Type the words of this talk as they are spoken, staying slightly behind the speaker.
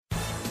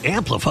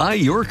Amplify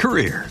your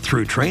career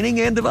through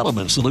training and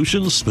development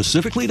solutions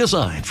specifically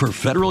designed for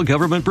federal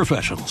government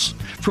professionals.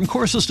 From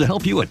courses to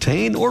help you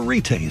attain or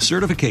retain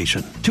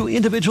certification, to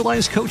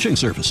individualized coaching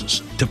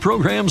services, to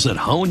programs that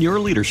hone your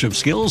leadership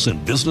skills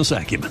and business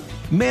acumen,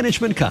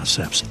 Management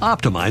Concepts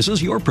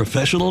optimizes your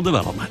professional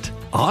development.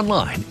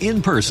 Online,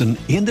 in person,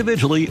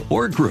 individually,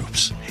 or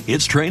groups,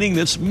 it's training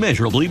that's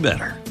measurably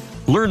better.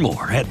 Learn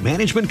more at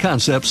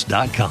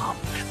managementconcepts.com.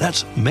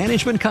 That's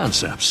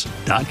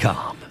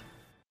managementconcepts.com.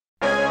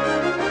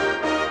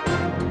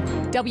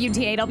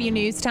 WTAW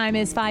News Time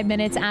is 5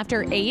 minutes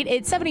after 8.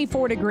 It's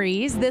 74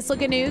 degrees. This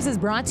Look at News is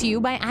brought to you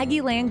by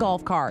Aggieland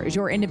Golf Cars,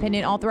 your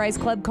independent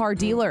authorized club car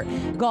dealer.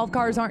 Golf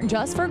cars aren't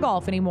just for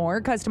golf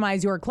anymore.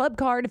 Customize your club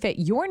car to fit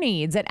your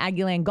needs at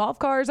Aggieland Golf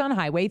Cars on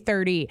Highway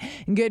 30.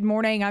 Good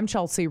morning. I'm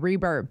Chelsea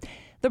Reber.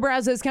 The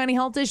Brazos County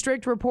Health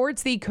District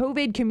reports the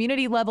COVID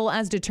community level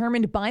as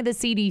determined by the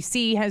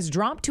CDC has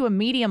dropped to a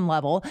medium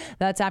level.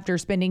 That's after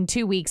spending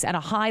 2 weeks at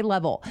a high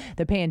level.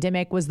 The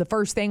pandemic was the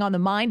first thing on the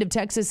mind of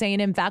Texas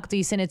A&M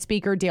Faculty Senate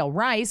Speaker Dale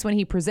Rice when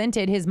he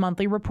presented his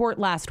monthly report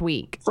last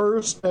week.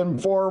 First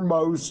and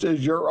foremost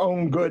is your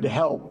own good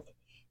health.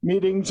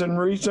 Meetings in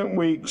recent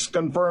weeks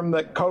confirm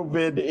that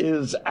COVID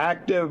is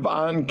active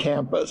on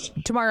campus.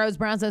 Tomorrow's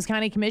Brazos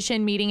County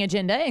Commission meeting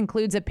agenda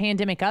includes a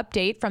pandemic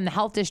update from the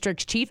Health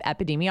District's chief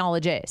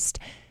epidemiologist.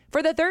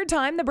 For the third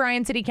time, the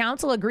Bryan City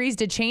Council agrees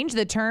to change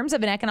the terms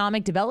of an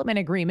economic development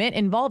agreement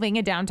involving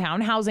a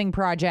downtown housing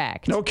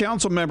project. No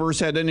council members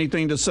had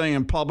anything to say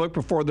in public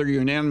before their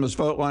unanimous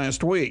vote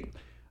last week.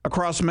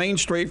 Across Main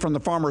Street from the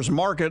Farmers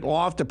Market,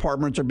 loft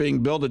apartments are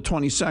being built at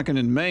 22nd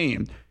and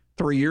Main.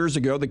 3 years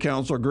ago, the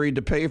council agreed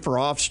to pay for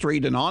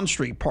off-street and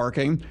on-street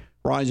parking.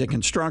 Rising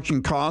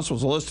construction costs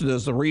was listed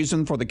as the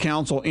reason for the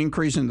council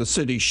increasing the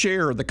city's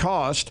share of the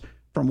cost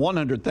from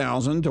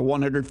 $100,000 to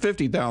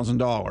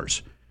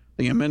 $150,000.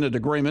 The amended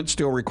agreement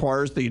still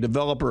requires the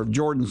developer of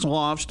Jordan's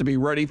Lofts to be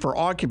ready for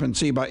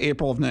occupancy by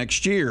April of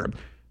next year.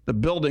 The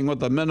building,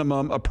 with a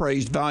minimum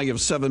appraised value of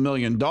 $7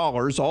 million,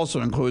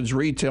 also includes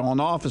retail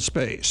and office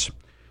space.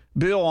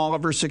 Bill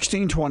Oliver,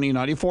 1620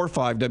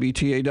 94.5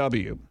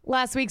 WTAW.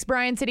 Last week's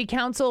Bryan City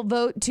Council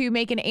vote to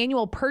make an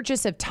annual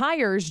purchase of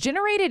tires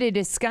generated a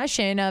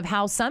discussion of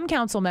how some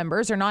council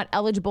members are not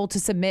eligible to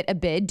submit a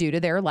bid due to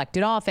their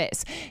elected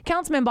office.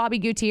 Councilman Bobby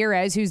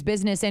Gutierrez, whose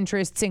business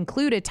interests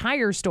include a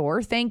tire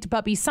store, thanked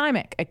Buppy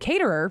Simek, a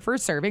caterer, for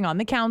serving on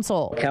the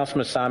council.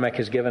 Councilman Simek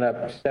has given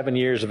up 7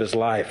 years of his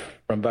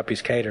life from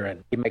Buppy's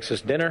Catering. He makes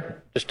us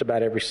dinner just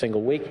about every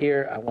single week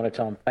here. I want to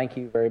tell him thank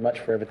you very much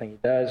for everything he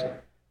does.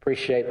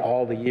 Appreciate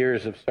all the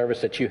years of service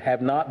that you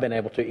have not been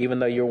able to, even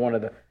though you're one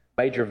of the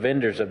major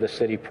vendors of the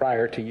city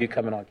prior to you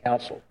coming on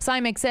council.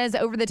 Simek says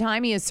over the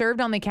time he has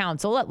served on the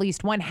council, at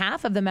least one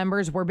half of the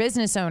members were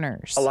business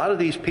owners. A lot of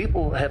these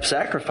people have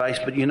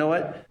sacrificed, but you know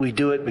what? We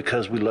do it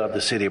because we love the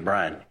city of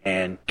Bryan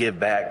and give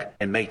back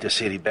and make the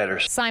city better.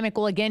 Simek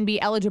will again be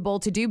eligible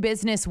to do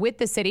business with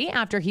the city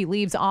after he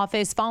leaves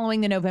office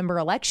following the November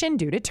election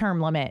due to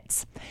term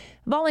limits.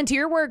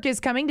 Volunteer work is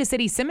coming to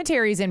city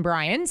cemeteries in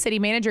Bryan. City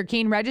Manager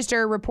Keene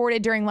Register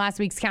reported during last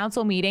week's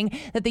council meeting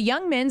that the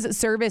Young Men's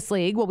Service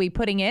League will be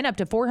putting in up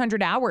to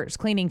 400 hours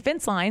cleaning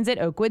fence lines at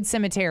Oakwood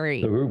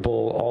Cemetery. The group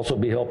will also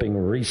be helping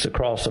Wreaths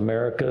Across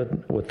America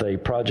with a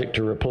project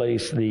to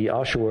replace the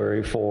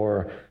ossuary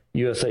for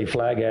USA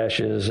flag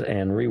ashes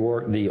and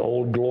rework the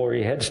Old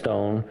Glory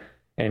headstone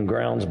and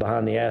grounds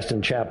behind the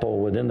Aston Chapel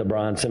within the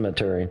Bryan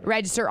Cemetery.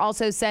 Register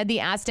also said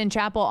the Aston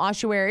Chapel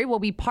ossuary will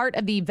be part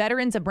of the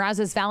Veterans of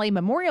Brazos Valley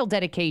Memorial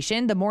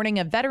dedication the morning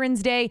of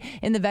Veterans Day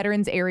in the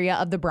Veterans area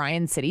of the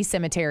Bryan City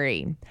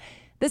Cemetery.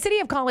 The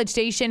city of College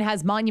Station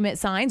has monument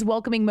signs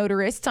welcoming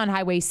motorists on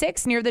Highway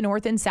 6 near the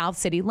north and south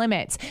city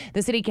limits.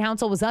 The city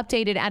council was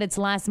updated at its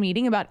last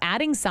meeting about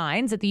adding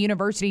signs at the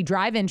University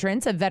Drive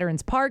entrance of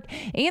Veterans Park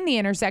and the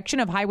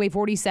intersection of Highway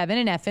 47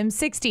 and FM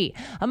 60.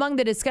 Among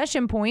the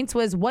discussion points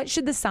was what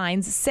should the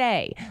signs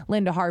say?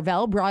 Linda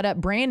Harvell brought up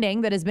branding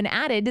that has been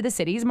added to the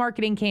city's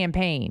marketing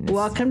campaign.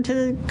 Welcome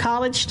to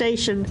College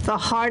Station, the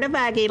heart of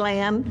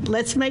Aggieland.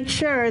 Let's make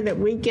sure that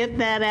we get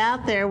that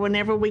out there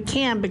whenever we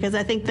can, because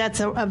I think that's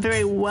a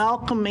very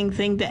welcoming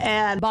thing to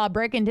add. Bob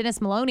Brick and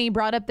Dennis Maloney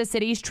brought up the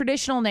city's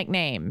traditional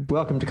nickname.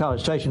 Welcome to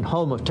College Station,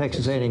 home of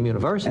Texas A&M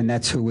University. And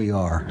that's who we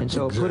are. And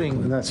so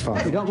that's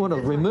fine. We don't want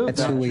to remove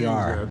that's who we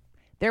are.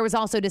 There was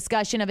also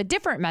discussion of a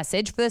different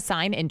message for the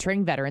sign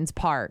entering Veterans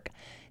Park.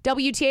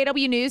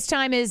 WTAW News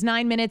Time is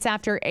 9 minutes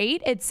after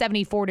 8. It's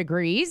 74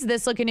 degrees.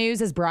 This Look at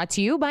News is brought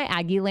to you by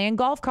Aggieland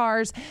Golf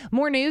Cars.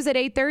 More news at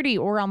 8:30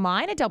 or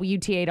online at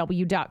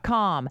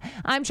WTAW.com.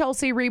 I'm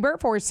Chelsea Reber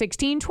for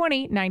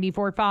 1620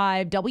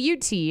 94.5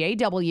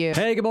 WTAW.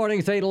 Hey, good morning.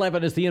 It's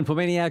 8:11. It's the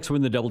Infomaniacs. We're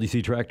in the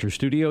WC Tractor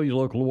Studio, your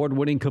local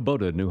award-winning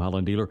Kubota New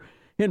Holland dealer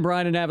in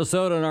Bryan and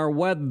Navasota. And our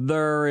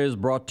weather is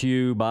brought to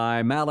you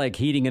by Malik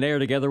Heating and Air.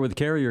 Together with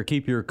Carrier,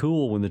 keep your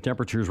cool when the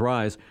temperatures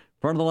rise.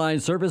 Front of the line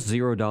service,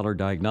 $0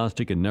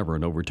 diagnostic, and never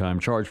an overtime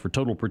charge for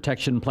Total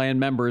Protection Plan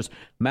members.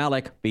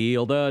 Malik,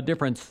 feel the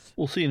difference.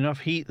 We'll see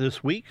enough heat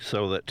this week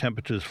so that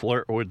temperatures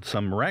flirt with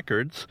some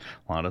records.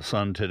 A lot of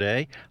sun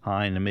today,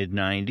 high in the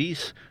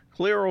mid-90s.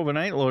 Clear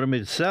overnight, low to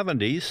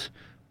mid-70s.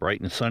 Bright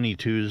and sunny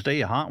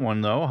Tuesday, a hot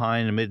one though, high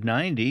in the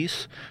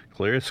mid-90s.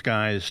 Clear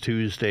skies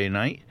Tuesday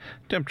night.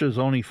 Temperatures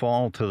only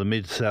fall to the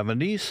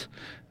mid-70s.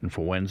 And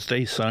for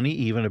Wednesday, sunny,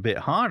 even a bit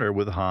hotter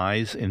with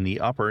highs in the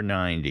upper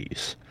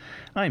 90s.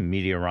 I'm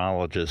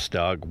meteorologist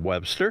Doug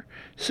Webster,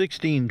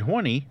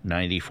 1620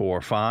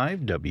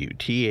 94.5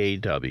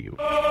 WTAW.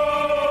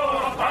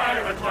 Oh, a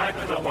pirate's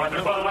life is a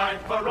wonderful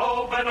life, for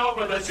roving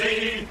over the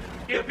sea.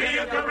 Give me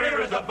a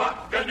career as a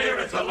buccaneer,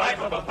 it's the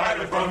life of a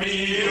pirate for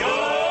me.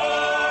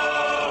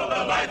 Oh,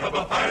 the life of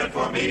a pirate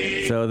for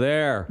me. So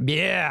there.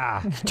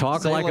 Yeah.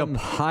 Talk like a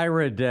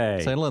pirate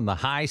day. Sailing the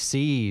high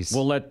seas.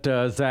 We'll let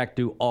Zach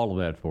do all of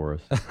that for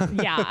us.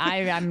 Yeah,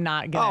 I'm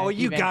not going to. Oh,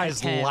 you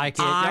guys pretend. like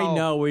it. I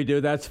know we do.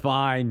 That's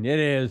fine. It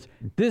is.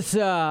 This,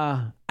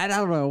 I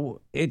don't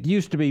know. It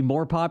used to be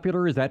more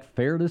popular. Is that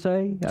fair to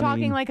say?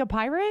 Talking like a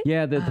pirate?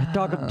 Yeah,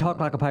 Talk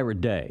Like a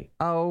Pirate Day.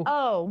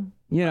 Oh.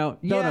 You know,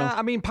 yeah,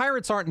 I mean,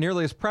 pirates aren't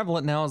nearly as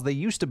prevalent now as they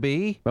used to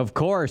be. Of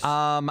course.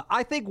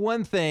 I think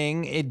one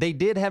thing, they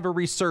did have a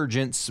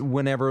resurgence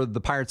whenever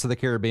the Pirates of the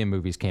Caribbean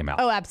movies came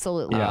out. Oh,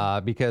 absolutely.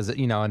 Because,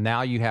 and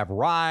now you have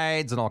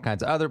rides and all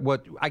kinds of other,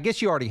 I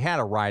guess you already had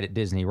a ride at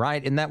Disney,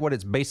 right? Isn't that what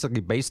it's basically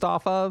based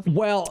off of?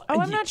 Well. Oh,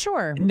 I'm not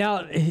sure.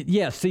 Now,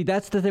 yes, see,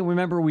 that's the thing.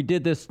 Remember, we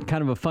did this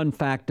kind of a fun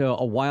fact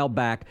a while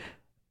back.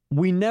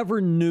 We never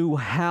knew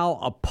how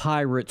a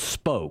pirate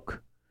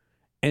spoke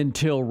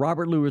until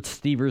Robert Louis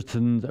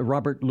Stevenson's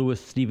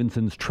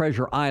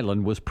Treasure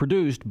Island was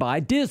produced by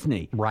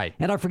Disney. Right.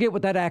 And I forget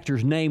what that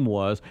actor's name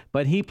was,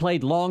 but he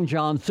played Long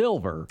John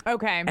Silver.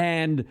 Okay.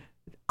 And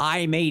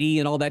I Matey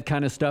and all that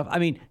kind of stuff. I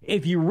mean,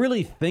 if you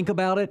really think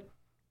about it,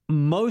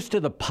 most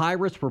of the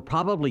pirates were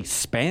probably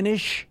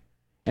Spanish.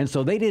 And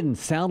so they didn't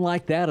sound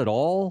like that at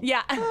all.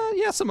 Yeah.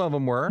 Yeah, some of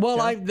them were. Well,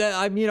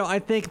 yeah. I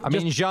think. I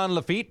mean, Jean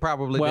Lafitte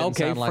probably didn't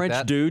sound like French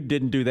that. dude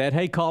didn't do that.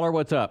 Hey, caller,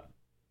 what's up?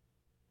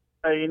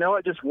 Hey,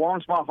 it just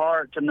warms my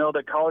heart to know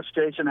that College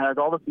Station has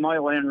all this money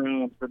laying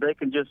around so they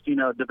can just,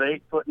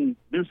 debate putting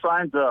new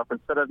signs up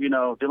instead of,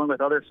 dealing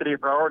with other city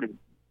priorities.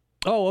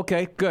 Oh,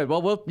 okay, good.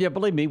 Well,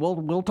 believe me,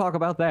 we'll talk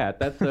about that.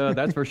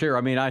 That's for sure.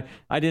 I mean, I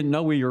didn't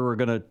know we were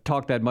going to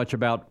talk that much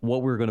about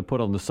what we were going to put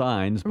on the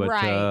signs, but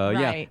right.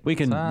 Yeah, we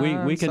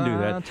can we can do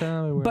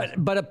that.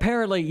 But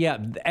apparently, yeah,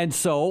 and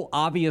so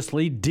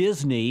obviously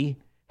Disney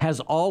has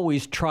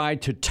always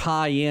tried to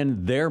tie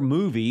in their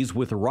movies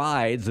with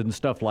rides and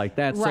stuff like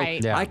that.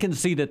 Right. So Yeah. I can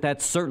see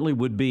that certainly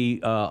would be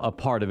a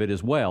part of it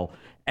as well.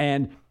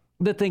 And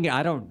the thing,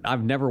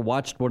 I've never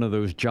watched one of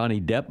those Johnny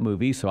Depp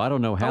movies, so I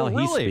don't know how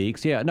he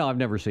speaks. Yeah, no, I've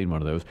never seen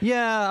one of those.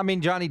 Yeah, I mean,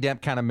 Johnny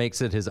Depp kind of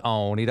makes it his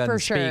own. He doesn't For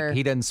speak. sure.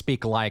 He doesn't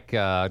speak like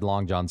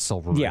Long John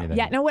Silver. Yeah. or anything.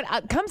 Yeah, no, what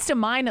comes to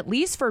mind, at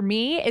least for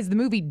me, is the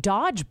movie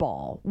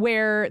Dodgeball,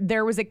 where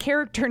there was a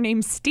character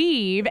named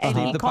Steve, and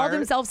he called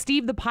himself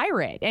Steve the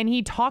Pirate, and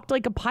he talked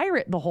like a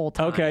pirate the whole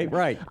time. Okay,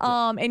 right.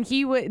 And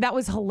that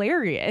was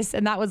hilarious,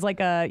 and that was like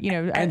a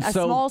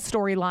small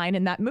storyline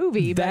in that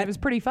movie, but it was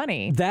pretty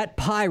funny. That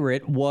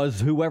pirate was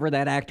whoever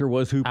that actor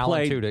was who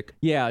Alan played. Tudyk.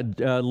 Yeah,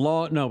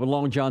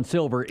 Long John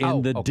Silver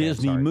in the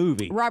Disney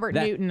movie. Robert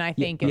Newton, I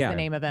think, is the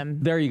name of him.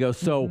 There you go.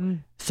 So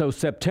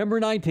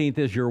September 19th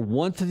is your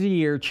once a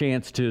year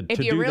chance to If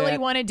do you really that.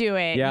 want to do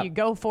it, you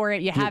go for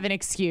it. You have an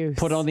excuse.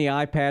 Put on the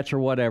eye patch or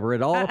whatever.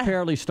 It all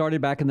apparently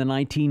started back in the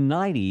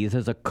 1990s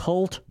as a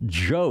cult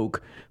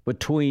joke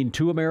between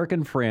two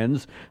American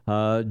friends,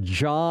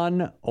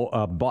 John,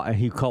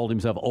 he called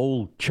himself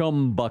Old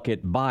Chum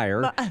Bucket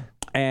Buyer,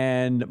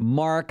 and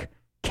Mark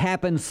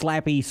Cap'n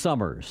Slappy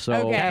Summers.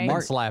 So Cap'n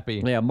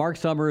Slappy. Yeah, Mark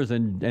Summers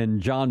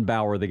and John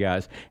Bauer, the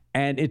guys.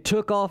 And it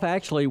took off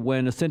actually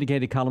when a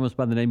syndicated columnist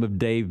by the name of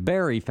Dave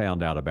Barry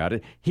found out about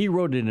it. He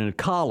wrote it in a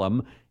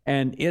column,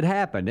 and it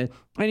happened.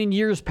 And in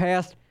years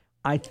past,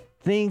 I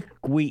think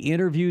we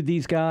interviewed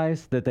these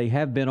guys, that they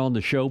have been on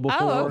the show before.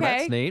 Oh, okay.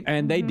 That's neat.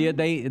 And they did.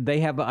 They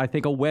have, I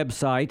think, a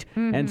website.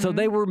 And so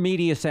they were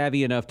media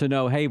savvy enough to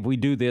know, hey, if we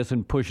do this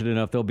and push it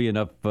enough, there'll be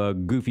enough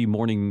goofy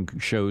morning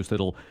shows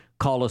that'll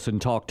call us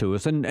and talk to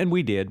us. And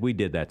we did. We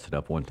did that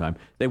stuff one time.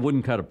 They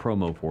wouldn't cut a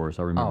promo for us.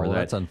 I remember that.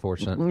 That's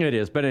unfortunate. It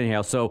is. But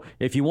anyhow, so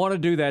if you want to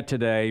do that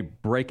today,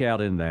 break out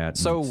in that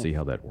and see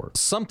how that works.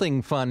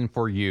 Something fun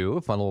for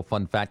you, a little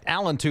fun fact.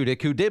 Alan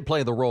Tudyk, who did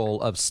play the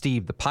role of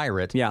Steve the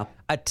Pirate,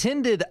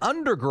 attended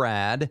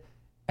undergrad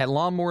at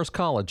Lawnmowers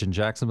College in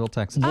Jacksonville,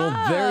 Texas.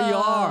 Well, there you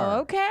are.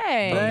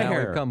 Okay. So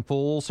now we've come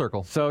full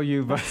circle. So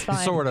you've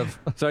sort of.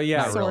 So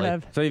yeah, Not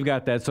really. So you've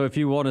got that. So if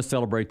you want to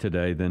celebrate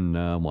today, then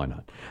why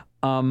not?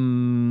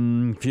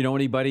 If you know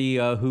anybody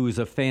who's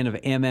a fan of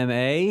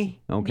MMA,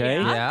 okay,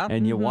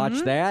 and you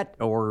watch that,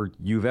 or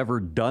you've ever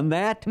done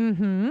that,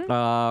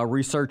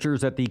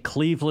 researchers at the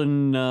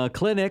Cleveland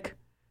Clinic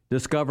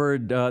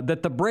discovered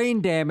that the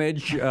brain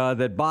damage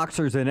that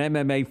boxers and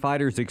MMA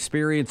fighters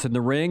experience in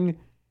the ring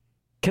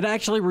can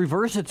actually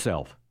reverse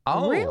itself.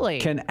 Really?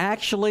 Can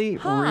actually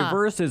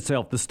reverse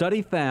itself. The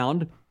study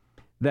found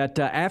that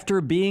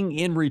after being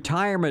in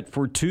retirement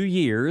for 2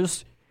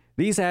 years,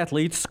 these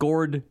athletes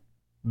scored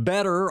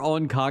better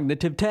on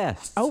cognitive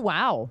tests. Oh,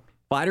 wow.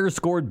 Fighters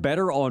scored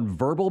better on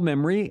verbal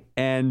memory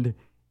and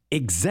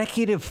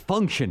executive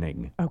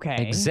functioning.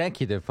 Okay.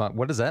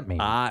 What does that mean?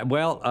 I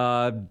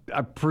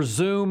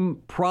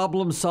presume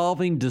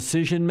problem-solving,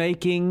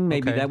 decision-making.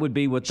 Maybe that would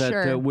be what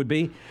that would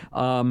be.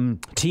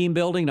 Team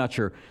building, not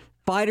sure.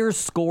 Fighters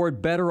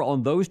scored better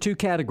on those two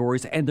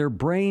categories, and their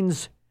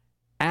brains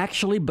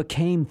actually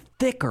became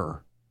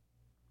thicker.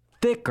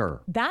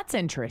 That's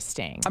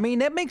interesting. I mean,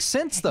 that makes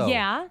sense, though.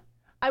 Yeah.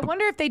 I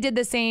wonder if they did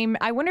the same.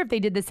 I wonder if they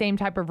did the same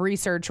type of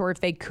research, or if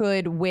they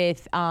could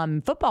with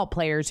football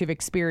players who've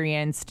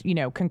experienced,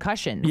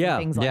 concussions and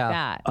things like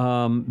that.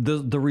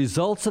 The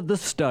results of the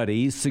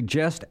study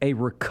suggest a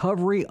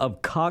recovery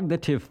of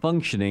cognitive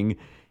functioning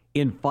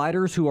in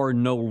fighters who are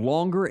no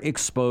longer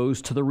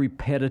exposed to the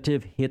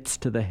repetitive hits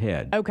to the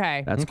head.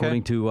 Okay. That's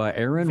according to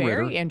Aaron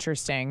Ritter. Very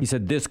interesting. He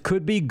said this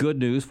could be good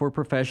news for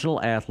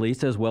professional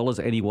athletes as well as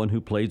anyone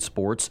who played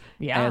sports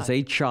as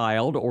a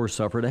child or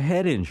suffered a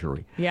head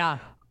injury. Yeah.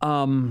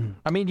 I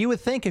mean, you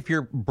would think if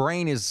your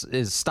brain is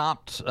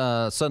stopped,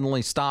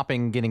 suddenly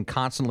stopping getting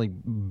constantly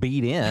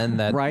beat in,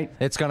 that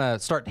it's going to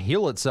start to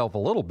heal itself a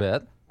little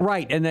bit.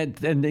 Right, and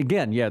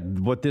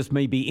again, what this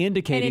may be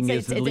indicating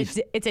is at least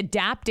it's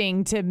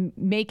adapting to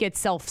make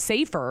itself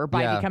safer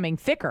by becoming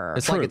thicker.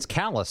 It's like it's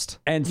calloused,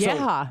 and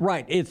so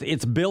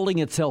it's building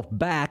itself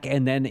back,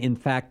 and then in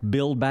fact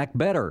build back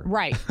better.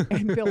 Right,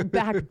 and build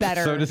back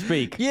better, so to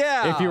speak.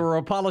 Yeah. If you were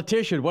a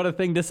politician, what a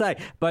thing to say.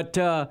 But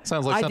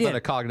sounds like something a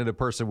cognitive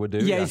person would do.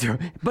 Yeah,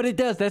 but it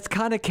does. That's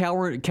kind of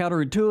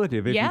counterintuitive if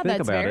you think about it. Yeah,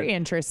 that's very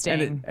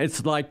interesting. And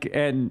it's like,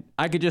 and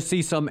I could just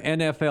see some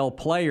NFL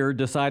player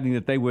deciding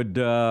that they would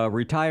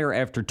retire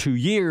after 2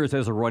 years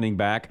as a running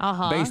back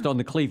based on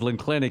the Cleveland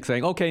Clinic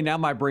saying, okay, now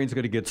my brain's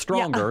going to get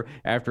stronger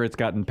after it's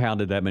gotten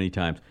pounded that many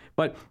times.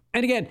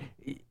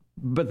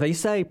 But they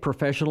say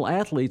professional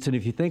athletes, and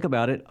if you think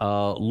about it,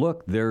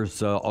 look,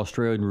 there's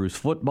Australian rules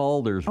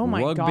football, there's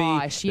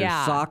rugby,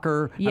 there's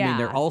soccer. Yeah. I mean,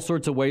 there are all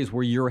sorts of ways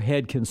where your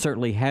head can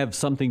certainly have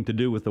something to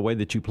do with the way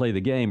that you play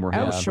the game or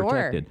how it's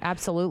protected.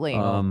 Absolutely.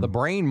 The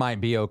brain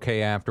might be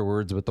okay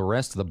afterwards, but the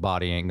rest of the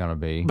body ain't going to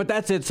be. But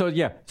that's it. So,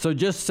 so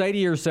just say to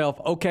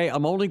yourself, okay,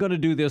 I'm only going to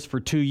do this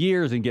for 2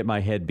 years and get my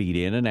head beat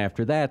in, and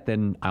after that,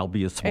 then I'll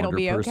be a smarter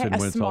person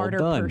when it's all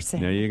done.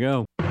 There you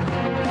go.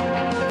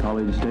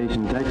 College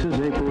Station, Texas,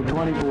 April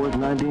 24th,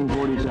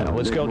 1947.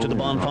 Let's go to the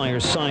bonfire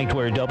site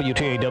where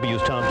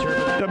WTAW's Tom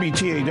Turbin.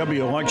 WTAW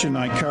election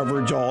night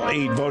coverage. All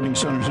 8 voting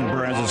centers in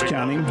Brazos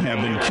County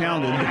have been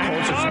counted.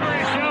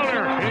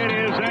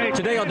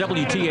 Today on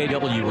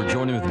WTAW, we're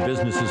joining with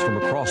businesses from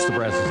across the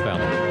Brazos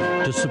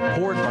Valley to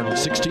support our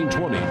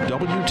 1620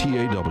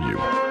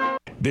 WTAW.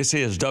 This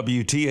is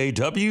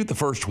WTAW, the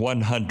first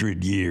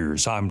 100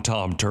 years. I'm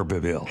Tom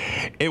Turbeville.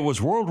 It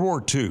was World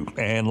War II,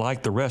 and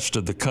like the rest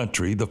of the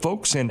country, the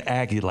folks in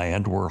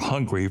Aggieland were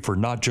hungry for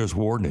not just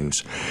war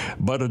news,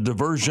 but a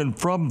diversion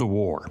from the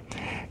war.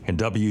 And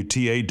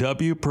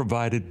WTAW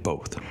provided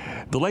both.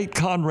 The late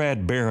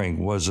Conrad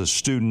Bering was a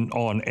student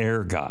on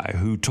air guy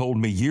who told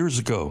me years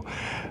ago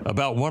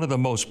about one of the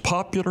most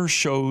popular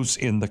shows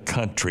in the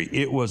country.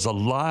 It was a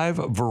live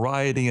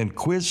variety and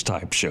quiz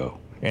type show.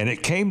 And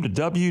it came to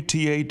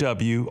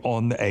WTAW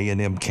on the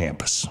A&M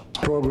campus.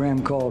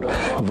 Program called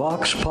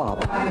Vox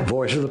Pop,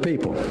 Voice of the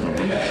People.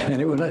 And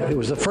it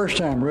was the first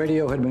time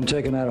radio had been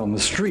taken out on the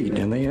street,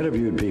 and they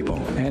interviewed people.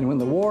 And when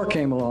the war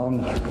came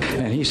along,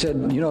 and he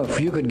said, if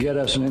you could get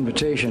us an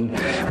invitation,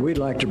 we'd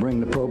like to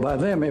bring by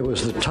them, it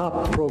was the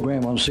top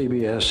program on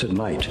CBS at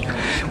night.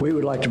 We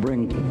would like to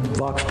bring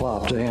Vox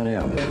Pop to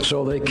A&M.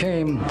 So they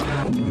came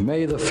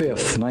May the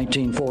 5th,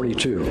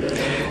 1942,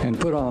 and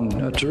put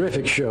on a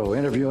terrific show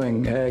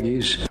interviewing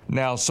Aggies.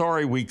 Now,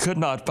 sorry, we could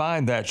not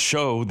find that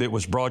show that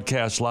was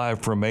broadcast live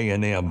from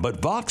A&M, but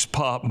Vox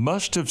Pop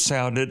must have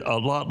sounded a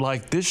lot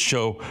like this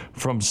show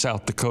from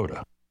South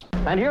Dakota.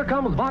 And here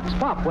comes Vox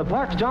Pop with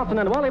Parks Johnson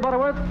and Wally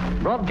Butterworth,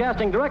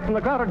 broadcasting direct from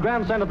the crowded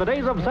grandstand of the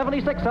Days of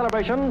 76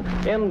 celebration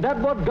in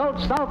Deadwood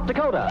Gulch, South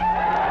Dakota.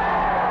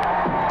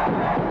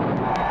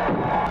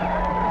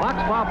 Vox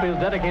Pop is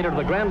dedicated to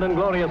the grand and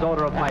glorious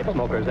odor of pipe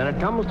smokers, and it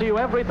comes to you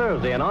every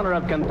Thursday in honor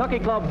of Kentucky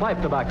Club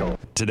Pipe Tobacco.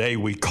 Today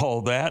we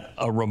call that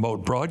a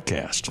remote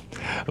broadcast.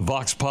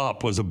 Vox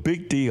Pop was a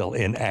big deal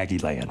in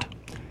Aggieland.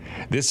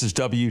 This is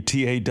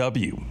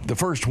WTAW, the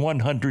first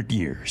 100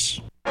 years.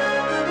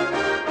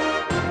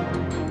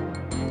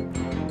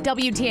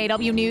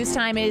 WTAW News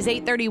Time is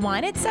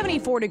 8:31. It's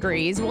 74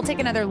 degrees. We'll take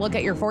another look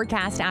at your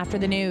forecast after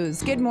the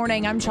news. Good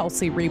morning. I'm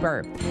Chelsea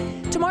Reber.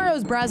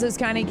 Tomorrow's Brazos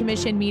County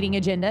Commission meeting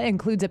agenda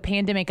includes a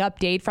pandemic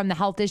update from the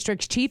Health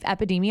District's chief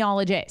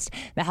epidemiologist.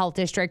 The Health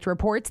District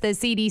reports the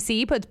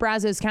CDC puts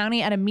Brazos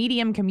County at a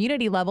medium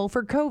community level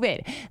for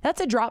COVID.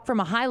 That's a drop from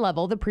a high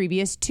level the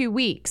previous 2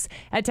 weeks.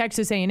 At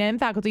Texas A&M,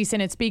 Faculty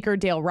Senate Speaker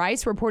Dale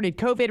Rice reported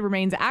COVID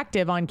remains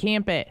active on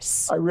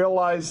campus. I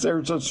realize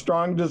there's a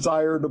strong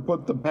desire to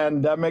put the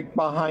pandemic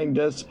behind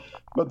us,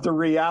 but the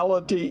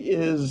reality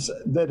is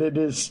that it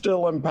is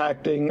still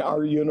impacting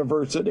our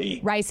university.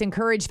 Rice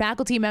encouraged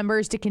faculty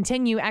members to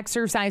continue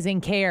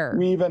exercising care.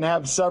 We even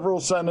have several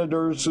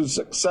senators who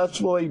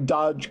successfully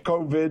dodged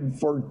COVID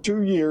for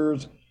 2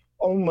 years,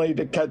 only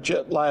to catch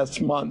it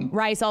last month.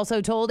 Rice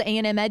also told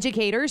A&M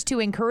educators to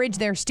encourage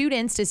their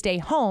students to stay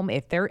home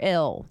if they're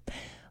ill.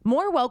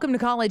 More Welcome to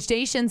College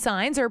Station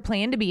signs are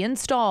planned to be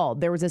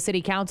installed. There was a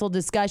city council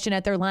discussion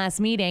at their last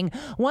meeting.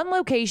 One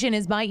location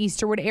is by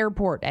Easterwood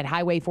Airport at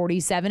Highway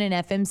 47 and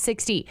FM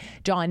 60.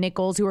 John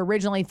Nichols, who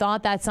originally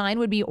thought that sign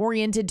would be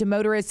oriented to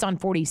motorists on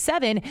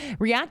 47,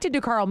 reacted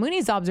to Carl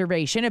Mooney's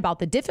observation about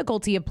the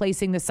difficulty of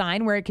placing the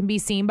sign where it can be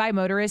seen by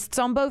motorists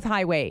on both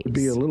highways. It'd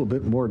be a little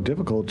bit more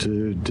difficult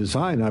to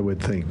design, I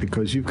would think,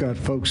 because you've got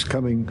folks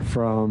coming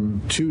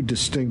from two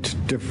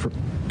distinct different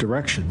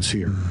directions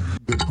here.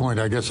 Good point.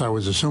 I guess I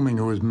was assuming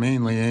it was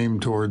mainly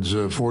aimed towards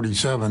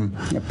 47,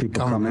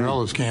 Calvin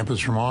Morella's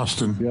campus from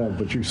Austin. Yeah,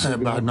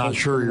 but I'm not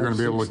sure you're going to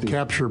be able to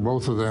capture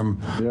both of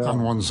them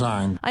on one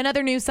sign.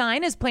 Another new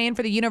sign is planned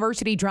for the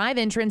University Drive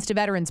entrance to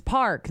Veterans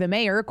Park. The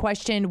mayor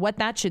questioned what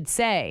that should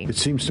say. It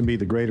seems to me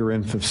the greater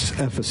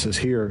emphasis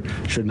here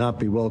should not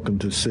be welcome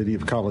to City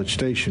of College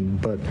Station,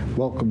 but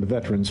welcome to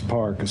Veterans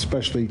Park,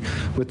 especially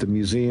with the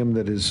museum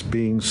that is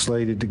being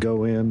slated to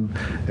go in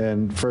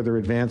and further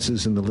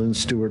advances in the Lynn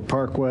Stewart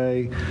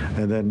Parkway,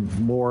 and then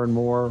more and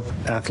more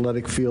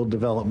athletic field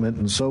development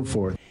and so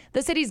forth.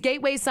 The city's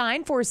gateway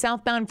sign for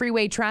southbound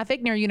freeway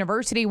traffic near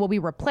University will be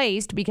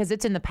replaced because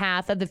it's in the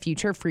path of the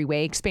future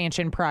freeway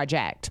expansion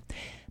project.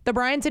 The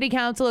Bryan City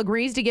Council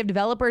agrees to give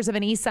developers of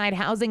an East Side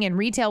housing and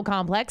retail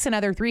complex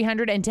another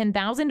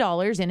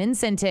 $310,000 in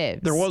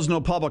incentives. There was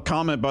no public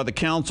comment by the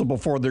council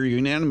before their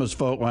unanimous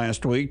vote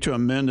last week to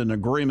amend an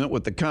agreement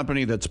with the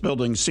company that's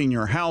building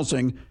senior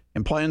housing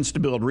and plans to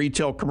build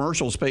retail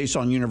commercial space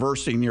on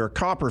University near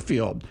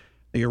Copperfield.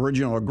 The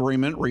original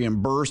agreement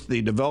reimbursed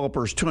the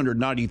developers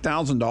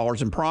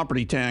 $290,000 in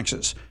property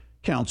taxes.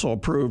 Council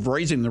approved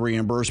raising the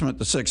reimbursement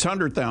to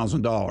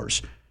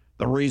 $600,000.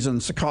 The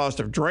reasons the cost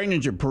of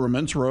drainage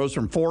improvements rose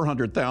from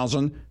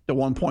 $400,000 to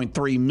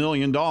 $1.3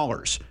 million.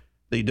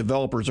 The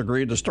developers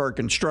agreed to start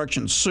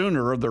construction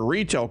sooner of the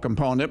retail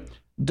component,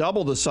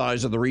 double the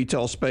size of the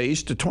retail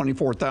space to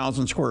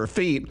 24,000 square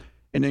feet,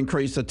 and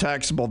increase the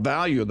taxable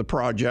value of the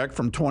project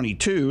from $22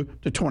 to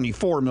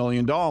 $24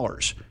 million.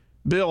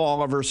 Bill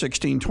Oliver,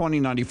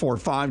 1620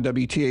 94.5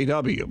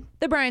 WTAW.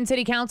 The Bryan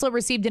City Council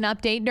received an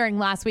update during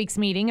last week's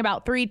meeting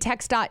about 3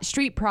 TxDOT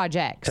street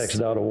projects.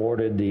 TxDOT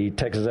awarded the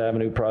Texas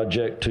Avenue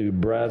project to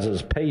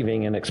Brazos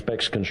Paving and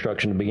expects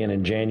construction to begin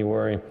in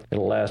January.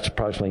 It'll last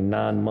approximately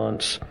 9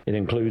 months. It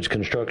includes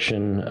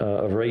construction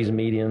of raised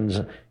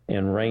medians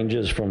and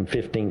ranges from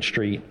 15th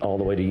Street all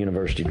the way to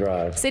University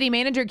Drive. City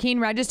Manager Keene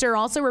Register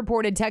also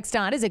reported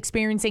TxDOT is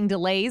experiencing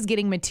delays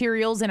getting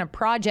materials in a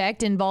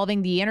project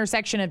involving the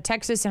intersection of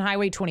Texas and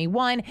Highway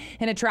 21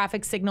 and a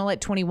traffic signal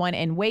at 21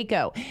 and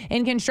Waco.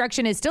 And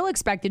construction is still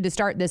expected to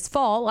start this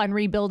fall on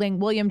rebuilding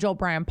William Joel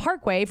Bryan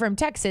Parkway from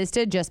Texas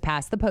to just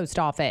past the post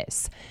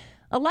office.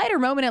 A lighter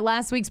moment at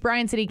last week's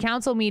Bryan City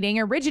Council meeting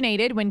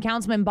originated when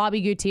Councilman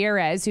Bobby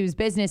Gutierrez, whose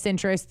business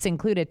interests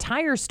include a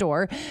tire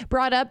store,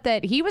 brought up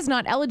that he was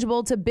not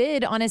eligible to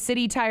bid on a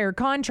city tire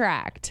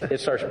contract.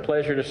 It's our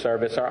pleasure to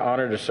serve. It's our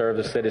honor to serve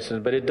the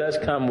citizens, but it does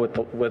come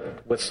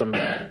with some,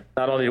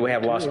 not only do we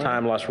have lost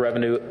time, lost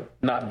revenue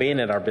not being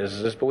in our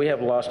businesses, but we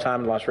have lost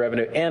time, lost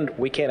revenue, and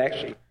we can't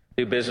actually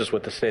do business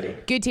with the city.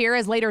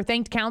 Gutierrez later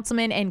thanked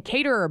Councilman and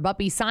caterer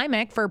Buppy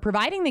Simek for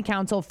providing the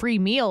council free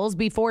meals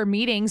before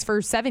meetings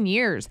for 7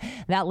 years.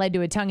 That led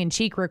to a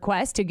tongue-in-cheek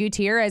request to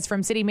Gutierrez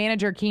from City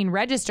Manager Keene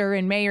Register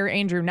and Mayor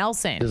Andrew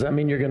Nelson. Does that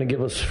mean you're going to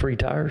give us free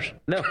tires?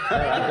 No,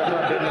 I'm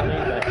not bidding on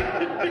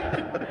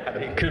anything.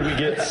 Could we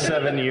get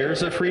 7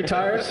 years of free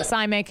tires?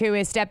 Simek, who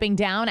is stepping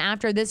down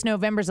after this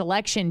November's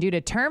election due to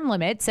term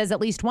limits, says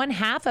at least one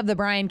half of the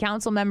Bryan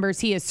council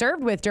members he has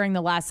served with during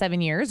the last 7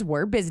 years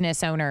were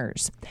business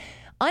owners.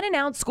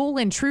 Unannounced school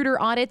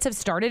intruder audits have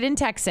started in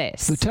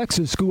Texas. The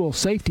Texas School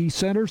Safety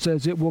Center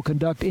says it will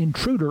conduct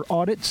intruder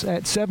audits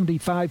at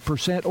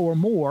 75% or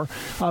more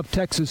of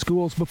Texas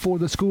schools before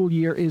the school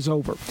year is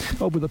over.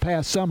 Over the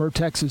past summer,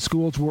 Texas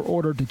schools were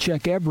ordered to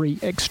check every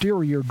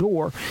exterior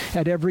door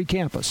at every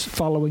campus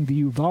following the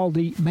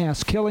Uvalde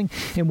mass killing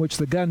in which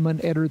the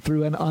gunman entered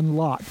through an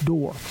unlocked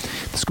door.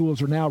 The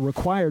schools are now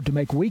required to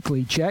make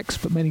weekly checks,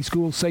 but many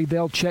schools say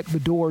they'll check the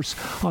doors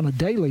on a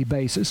daily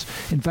basis.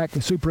 In fact,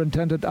 the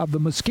superintendent of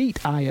the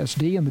Mesquite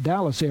ISD in the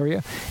Dallas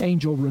area,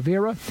 Angel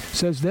Rivera,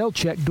 says they'll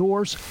check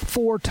doors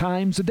 4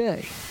 times a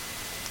day.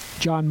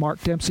 John Mark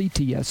Dempsey,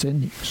 TSN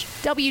News.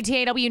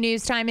 WTAW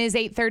News time is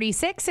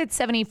 8:36. It's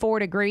 74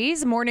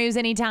 degrees. More news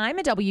anytime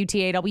at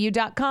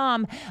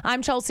WTAW.com.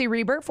 I'm Chelsea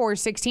Reber for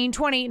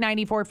 1620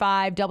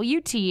 94.5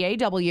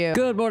 WTAW.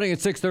 Good morning.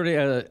 It's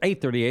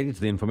 8:38. It's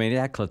the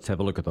Infomaniac. Let's have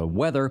a look at the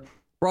weather.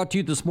 Brought to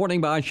you this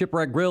morning by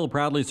Shipwreck Grill,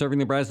 proudly serving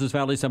the Brazos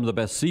Valley some of the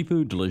best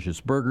seafood,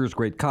 delicious burgers,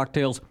 great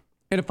cocktails,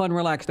 and a fun,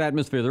 relaxed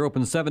atmosphere. They're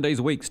open 7 days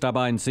a week. Stop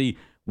by and see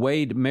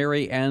Wade,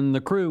 Mary, and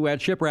the crew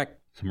at Shipwreck.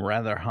 Some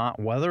rather hot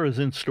weather is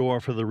in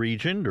store for the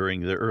region during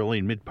the early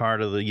and mid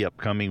part of the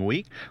upcoming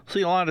week.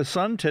 See a lot of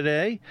sun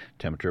today.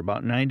 Temperature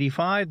about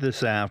 95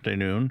 this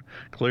afternoon.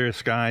 Clear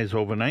skies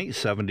overnight,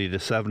 70 to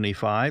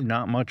 75.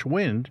 Not much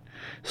wind.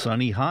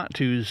 Sunny, hot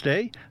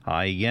Tuesday.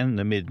 High again in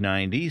the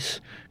mid-90s.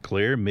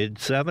 Clear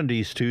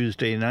mid-70s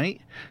Tuesday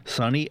night.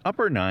 Sunny,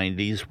 upper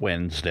 90s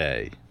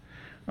Wednesday.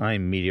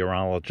 I'm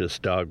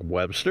meteorologist Doug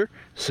Webster,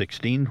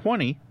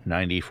 1620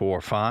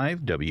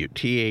 94.5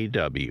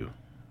 WTAW.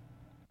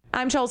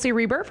 I'm Chelsea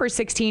Reber for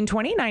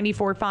 1620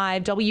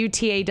 94.5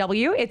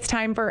 WTAW. It's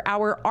time for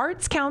our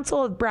Arts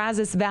Council of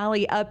Brazos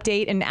Valley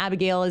update, and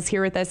Abigail is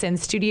here with us in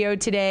studio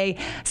today.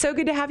 So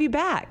good to have you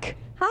back.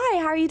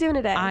 Hi, how are you doing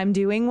today? I'm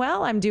doing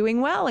well. And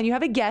you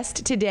have a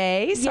guest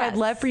today, so Yes. I'd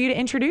love for you to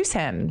introduce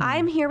him.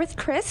 I'm here with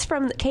Chris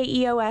from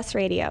KEOS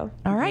Radio.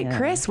 All right,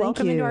 Chris,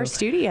 welcome into our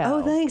studio.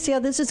 Oh, thanks. Yeah,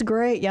 this is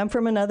great. Yeah, I'm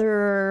from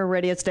another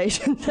radio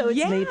station, so it's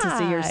neat to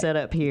see your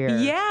setup here.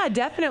 Yeah,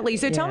 definitely.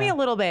 So tell me a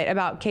little bit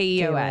about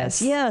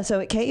KEOS. Yeah, so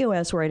at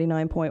KEOS, we're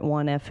 89.1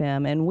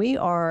 FM, and we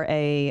are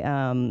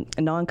a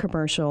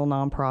non-commercial,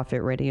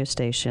 nonprofit radio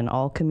station,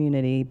 all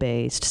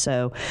community-based.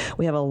 So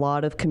we have a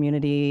lot of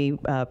community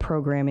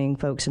programming,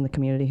 folks in the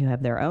community who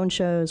have their own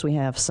shows. We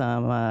have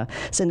some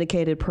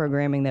syndicated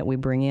programming that we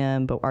bring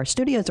in, but our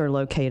studios are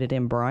located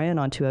in Bryan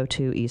on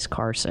 202 East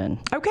Carson.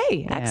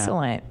 Okay,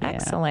 excellent.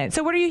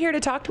 So what are you here to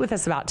talk with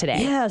us about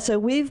today? Yeah, so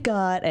we've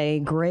got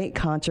a great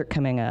concert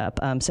coming up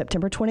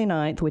September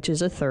 29th, which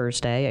is a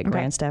Thursday at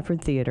Grand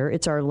Stafford Theater.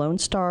 It's our Lone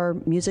Star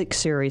Music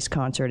Series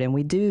concert, and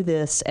we do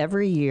this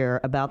every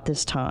year about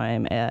this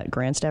time at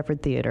Grand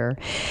Stafford Theater.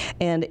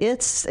 And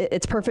it's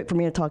perfect for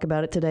me to talk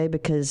about it today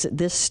because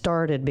this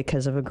started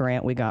because of a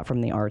grant we got from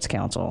the Arts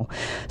Council.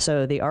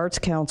 So the Arts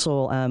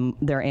Council,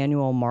 their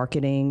annual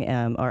marketing,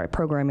 or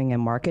programming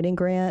and marketing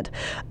grant,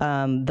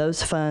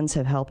 those funds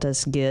have helped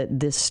us get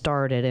this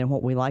started. And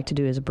what we like to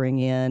do is bring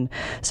in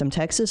some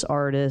Texas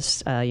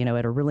artists,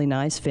 at a really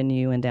nice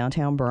venue in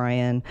downtown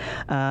Bryan,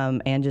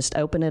 and just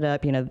open it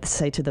up,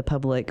 say to the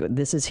public,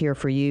 this is here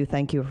for you.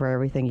 Thank you for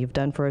everything you've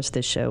done for us.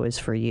 This show is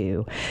for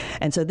you.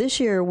 And so this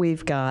year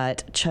we've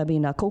got Chubby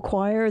Knuckle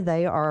Choir.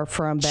 They are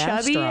from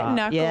Bastrop. Chubby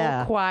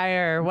Knuckle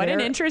Choir. What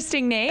an interesting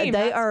name. They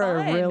That's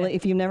are fun. really,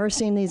 if you've never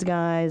seen these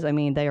guys,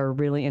 they are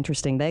really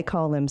interesting. They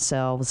call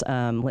themselves,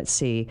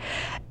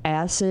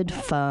 Acid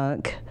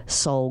Funk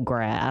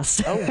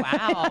Soulgrass. Oh,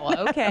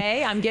 wow.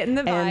 Okay. I'm getting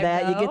the vibe.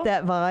 And you though. get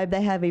that vibe.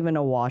 They have even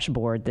a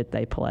washboard that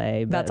they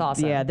play. That's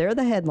awesome. Yeah, they're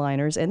the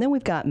headliners. And then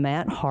we've got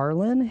Matt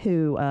Harlan,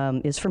 who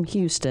is from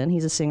Houston.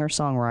 He's a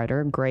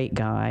singer-songwriter, great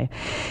guy.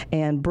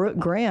 And Brooke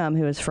Graham,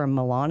 who is from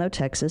Milano,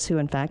 Texas, who,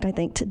 in fact, I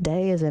think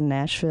today is in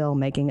Nashville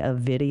making a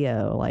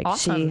video.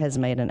 Awesome. She has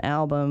made an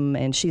album,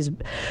 and she's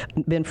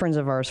been friends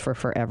of ours for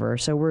forever.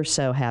 So we're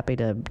so happy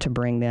to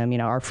bring them.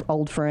 Our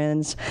old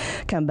friends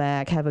come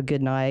back, have a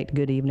good night,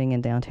 good evening in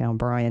downtown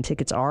Bryan.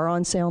 Tickets are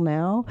on sale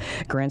now,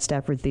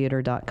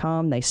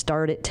 grandstaffordtheater.com. They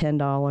start at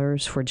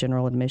 $10 for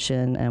general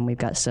admission, and we've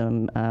got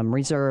some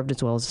reserved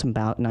as well as some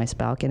nice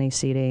balcony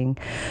seating.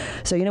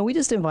 So, we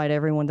just invite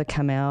everyone to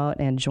come out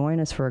and join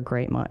us for a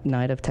great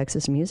night of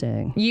Texas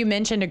music. You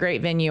mentioned a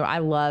great venue. I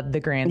love the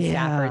Grand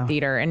Stafford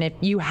Theater. And if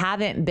you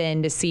haven't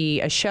been to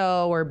see a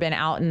show or been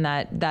out in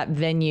that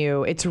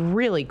venue, it's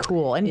really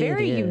cool and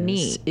very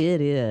unique.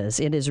 It is.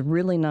 It is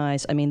really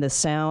nice. The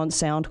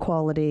sound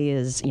quality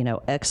is,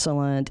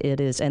 excellent.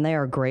 It is, and they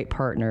are great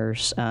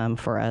partners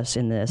for us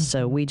in this.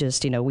 So we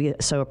just, we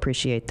so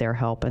appreciate their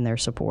help and their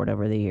support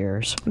over the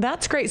years.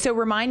 That's great. So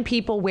remind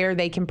people where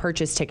they can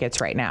purchase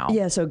tickets right now.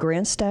 Yeah, so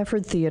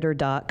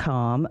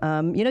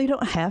grandstaffordtheater.com.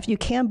 You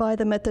can buy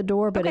them at the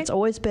door, but it's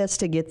always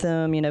best to get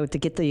them, to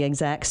get the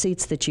exact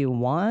seats that you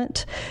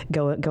want.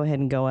 Go ahead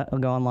and go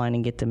online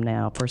and get them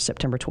now for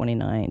September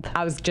 29th.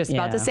 I was just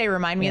about to say,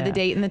 remind me of the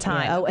date and the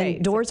time. Yeah. Oh, okay.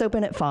 and doors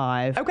open at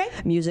 5. Okay.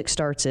 Music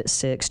starts at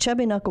 6.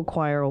 Chubby Knuckle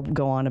Choir will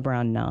go on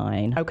around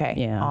 9. Okay.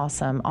 Yeah.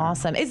 Awesome.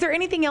 Is there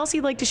anything else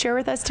you'd like to share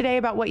with us today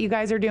about what you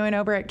guys are doing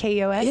over at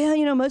KEOS?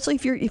 Yeah, mostly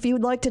if you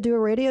would like to do a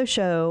radio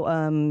show,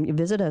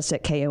 visit us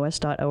at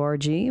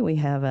KEOS.org. We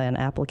have an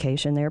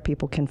application there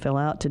people can fill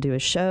out to do a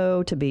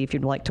show, if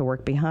you'd like to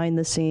work behind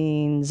the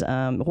scenes,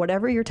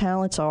 whatever your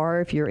talents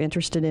are, if you're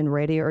interested in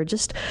radio or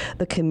just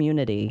the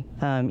community,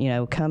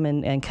 come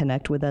and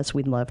connect with us.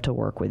 We'd love to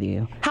work with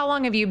you. How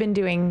long have you been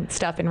doing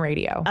stuff in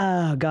radio?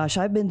 Oh, gosh,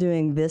 I've been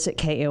doing this at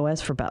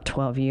KEOS for about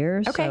 12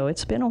 years. Okay. So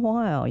it's been a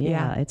while.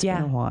 Yeah, it's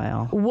been a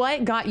while.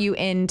 What got you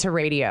into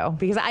radio?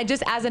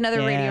 Because as another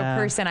radio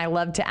person, I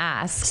love to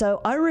ask.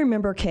 So I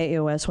remember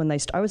KEOS when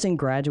I was in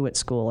graduate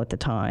school at the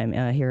time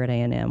here at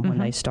A&M when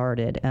they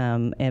started,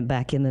 and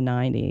back in the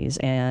 90s.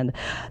 And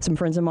some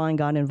friends of mine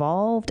got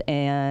involved,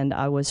 and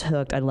I was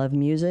hooked. I love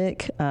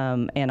music,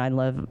 and I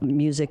love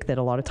music that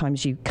a lot of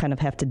times you kind of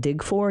have to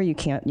dig for. You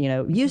can't,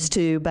 used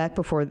to, back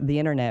before the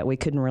internet, we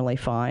couldn't really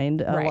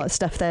find a lot of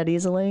stuff that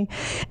easily.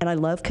 And I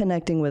love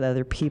connecting with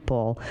other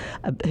people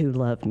who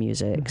love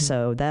music.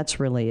 So that's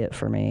really it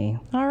for me.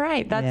 All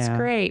right. That's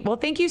great. Well,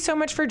 thank you so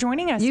much for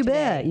joining us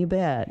today. You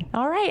bet.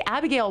 All right.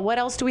 Abigail, what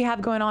else do we have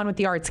going on with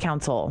the Arts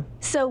Council?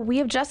 So we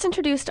have just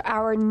introduced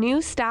our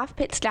new Staff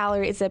Pits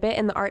Gallery exhibit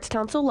in the Arts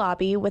Council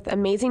lobby with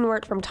amazing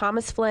work from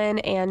Thomas Flynn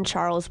and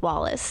Charles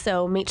Wallace.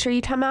 So make sure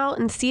you come out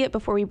and see it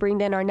before we bring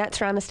in our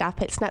next round of Staff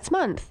Pits next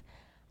month.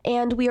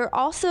 And we are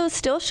also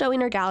still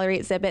showing our gallery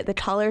exhibit, The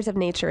Colors of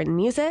Nature and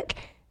Music.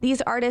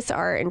 These artists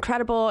are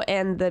incredible,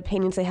 and the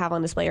paintings they have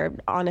on display are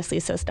honestly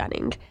so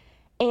stunning.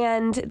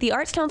 And the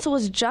Arts Council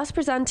was just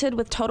presented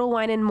with Total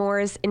Wine &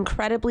 More's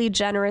incredibly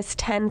generous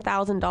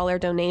 $10,000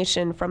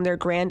 donation from their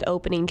grand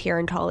opening here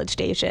in College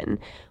Station.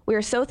 We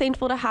are so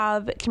thankful to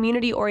have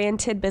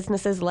community-oriented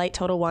businesses like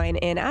Total Wine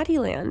in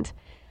Aggieland.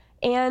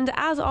 And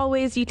as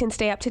always, you can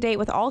stay up to date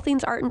with all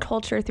things art and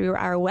culture through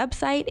our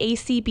website,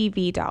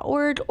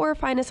 acbv.org, or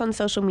find us on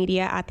social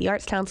media at the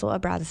Arts Council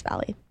of Brazos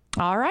Valley.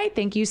 All right.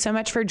 Thank you so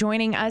much for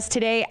joining us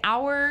today.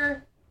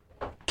 Our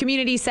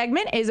community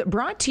segment is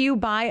brought to you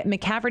by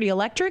McCafferty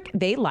Electric.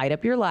 They light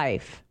up your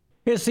life.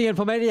 It's the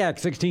Infomaniac,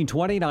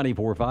 1620,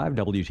 94.5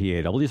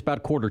 WTAW. It's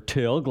about quarter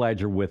till.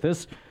 Glad you're with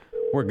us.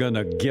 We're going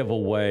to give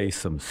away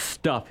some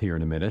stuff here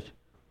in a minute.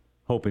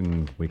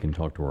 Hoping we can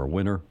talk to our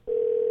winner.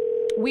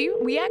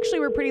 We actually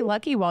were pretty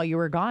lucky while you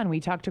were gone. We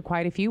talked to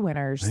quite a few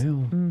winners.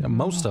 Well,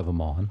 most of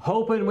them on.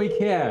 Hoping we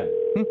can.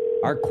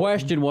 Our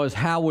question was,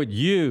 how would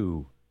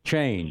you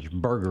change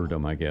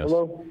burgerdom, I guess?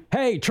 Hello?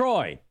 Hey,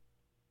 Troy.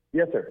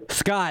 Yes, sir.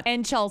 Scott.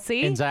 And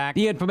Chelsea. And Zach.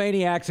 The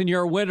Infomaniacs, and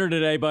you're a winner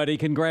today, buddy.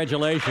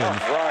 Congratulations. All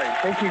right.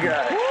 Thank you,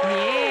 guys.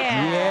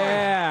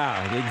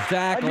 Yeah,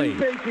 exactly. I knew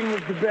bacon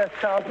was the best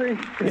topping.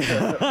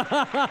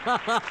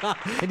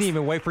 He didn't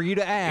even wait for you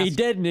to ask. He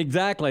didn't,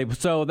 exactly.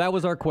 So that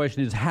was our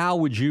question, is how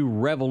would you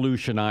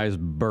revolutionize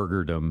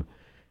burgerdom?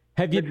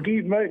 Have you... Let's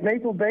eat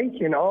maple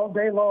bacon all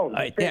day long.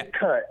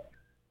 Cut.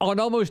 On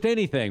almost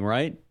anything,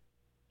 right?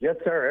 Yes,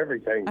 sir.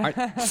 Everything. All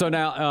right, so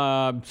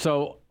now,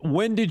 so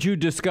when did you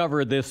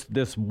discover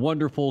this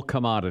wonderful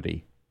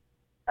commodity?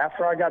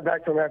 After I got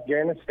back from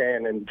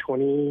Afghanistan in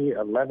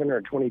 2011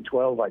 or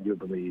 2012, I do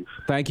believe.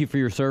 Thank you for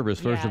your service,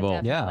 first of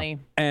all. Definitely. Yeah.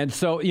 And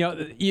so,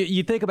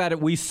 you think about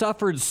it, we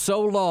suffered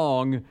so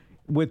long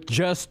with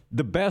just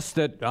the best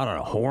that, I don't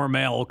know,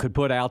 Hormel could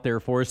put out there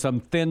for us,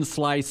 some thin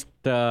sliced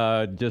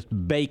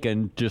just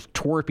bacon, just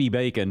twerpy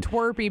bacon.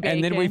 Twerpy bacon.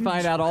 And then we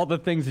find out all the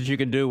things that you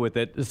can do with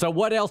it. So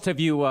what else have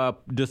you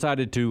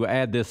decided to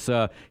add this,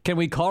 can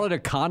we call it a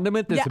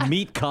condiment, this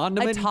meat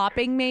condiment? A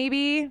topping,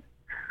 maybe?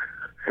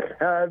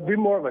 Be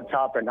more of a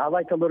topping. I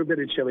like a little bit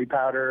of chili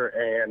powder,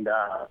 and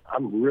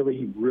I'm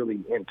really,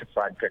 really into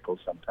fried pickles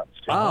sometimes,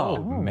 too. Oh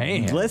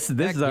man. Listen,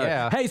 this is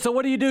Hey, so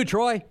what do you do,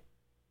 Troy?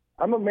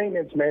 I'm a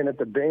maintenance man at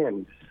the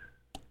Bend.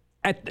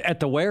 At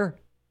the where?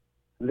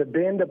 The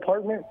Bend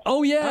apartment.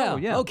 Oh,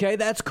 yeah. Okay,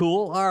 that's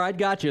cool. All right,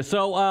 gotcha.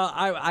 So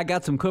I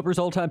got some Cooper's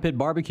Old Time Pit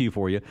Barbecue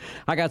for you.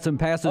 I got some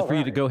passes for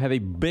you to go have a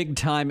big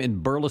time in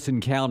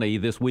Burleson County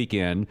this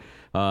weekend.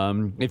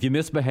 If you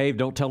misbehave,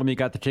 don't tell them you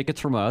got the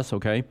tickets from us,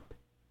 okay?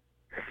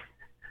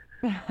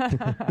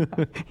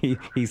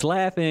 He's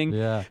laughing.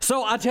 Yeah.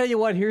 So I'll tell you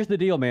what. Here's the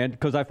deal, man.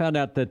 Because I found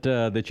out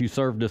that you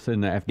served us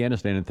in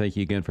Afghanistan, and thank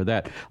you again for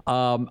that.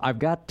 I've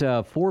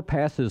got 4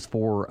 passes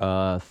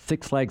for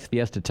Six Flags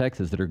Fiesta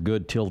Texas that are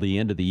good till the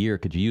end of the year.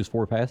 Could you use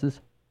 4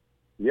 passes?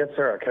 Yes,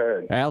 sir. I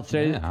could.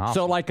 Outstanding. Yeah, awesome.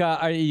 So, like,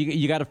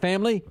 you got a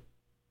family?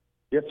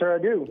 Yes, sir.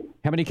 I do.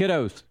 How many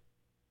kiddos?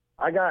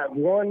 I got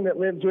 1 that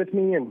lives with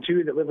me and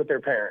 2 that live with their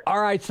parents. All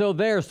right, so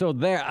there,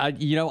 I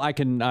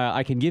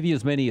can give you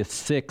as many as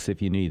 6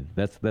 if you need.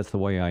 That's the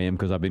way I am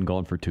because I've been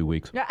gone for 2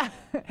 weeks.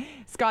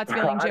 Scott's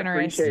feeling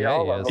generous. I appreciate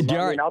all of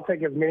them. I'll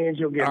take as many as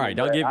you'll give. All right,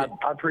 me. I'll give you.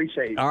 I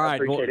appreciate. All right, I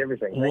appreciate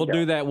everything. We'll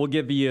do that. We'll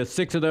give you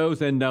 6 of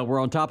those, and we're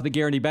on top of the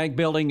Guaranty Bank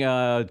building.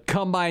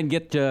 Come by and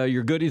get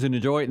your goodies and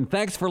enjoy it. And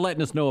thanks for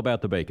letting us know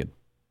about the bacon.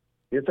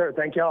 Yes, sir.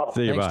 Thank y'all.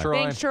 See you. Thanks, bye.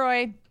 Troy. Thanks,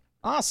 Troy.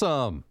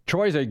 Awesome.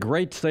 Troy's a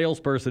great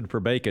salesperson for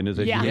bacon, is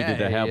it? Yeah. You needed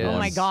to have one. Oh,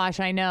 my gosh,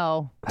 I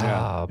know.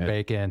 Oh,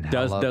 bacon.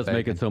 Does bacon.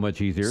 make it so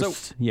much easier. So,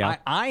 yeah.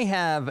 I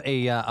have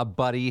a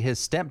buddy, his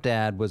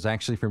stepdad was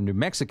actually from New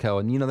Mexico,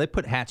 and, they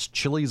put Hatch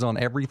chilies on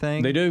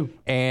everything. They do.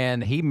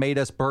 And he made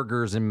us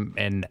burgers,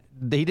 and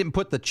he didn't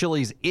put the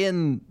chilies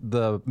in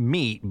the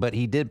meat, but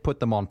he did put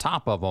them on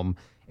top of them,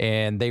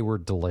 and they were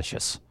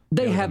delicious.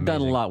 They have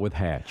done a lot with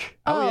Hatch.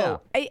 Oh,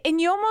 yeah. And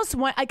you almost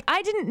want,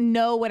 I didn't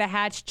know what a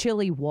Hatch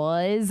chili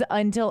was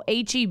until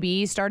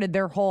HEB started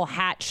their whole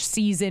Hatch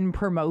season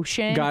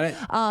promotion. Got it.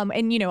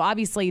 And,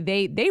 obviously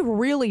they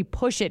really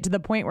push it to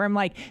the point where I'm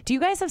like, do you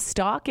guys have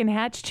stock in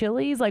Hatch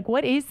chilies? Like,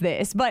 what is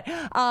this? But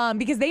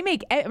because they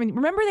make,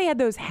 remember they had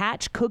those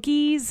Hatch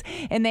cookies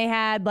and they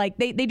had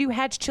they do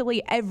Hatch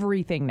chili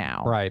everything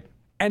now. Right.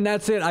 And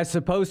that's it. I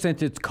suppose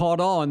since it's caught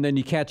on, then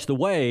you catch the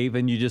wave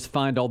and you just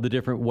find all the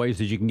different ways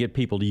that you can get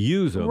people to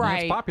use them.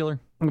 Right. It's popular.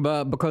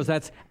 Because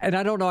and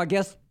I don't know, I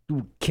guess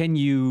can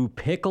you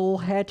pickle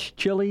hatch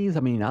chilies? I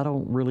mean, I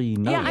don't really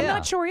know. Yeah, I'm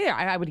not sure either.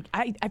 I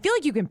feel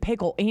like you can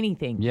pickle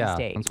anything these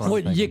days. Well,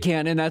 you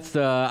can, and that's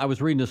I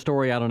was reading a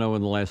story, I don't know,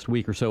 in the last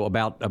week or so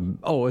about it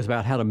was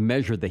about how to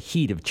measure the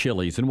heat of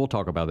chilies, and we'll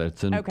talk about that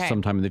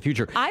sometime in the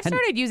future. I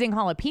started using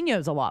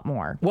jalapenos a lot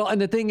more. Well, and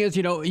the thing is,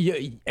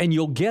 and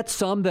you'll get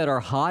some that are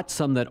hot,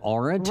 some that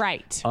aren't.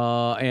 Right.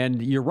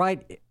 And you're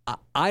right.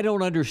 I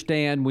don't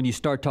understand when you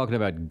start talking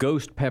about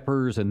ghost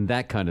peppers and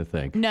that kind of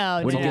thing.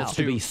 No, when no. it gets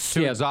to be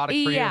too exotic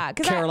for you. Yeah,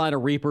 Carolina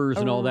Reapers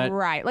and all that.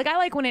 Right. Like I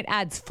like when it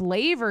adds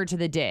flavor to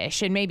the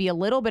dish and maybe a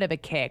little bit of a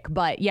kick.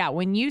 But yeah,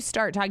 when you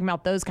start talking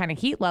about those kind of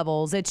heat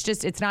levels,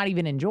 it's not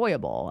even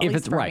enjoyable. At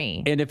least for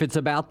me. And if it's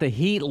about the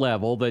heat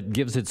level that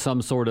gives it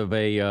some sort of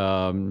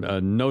a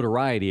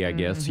notoriety, I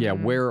guess. Mm-hmm.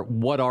 Yeah.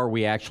 What are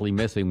we actually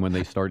missing when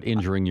they start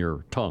injuring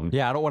your tongue?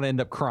 Yeah, I don't want to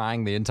end up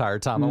crying the entire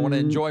time. I want to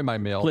enjoy my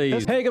meal.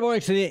 Please. Hey, good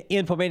morning to the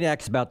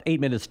Infomaniacs. About 8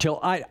 minutes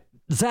till.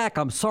 Zach,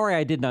 I'm sorry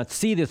I did not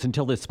see this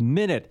until this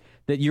minute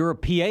that you're a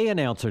PA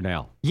announcer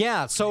now.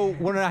 Yeah, so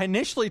when I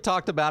initially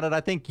talked about it,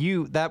 I think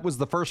that was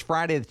the first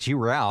Friday that you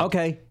were out.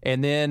 Okay.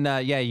 And then,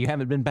 you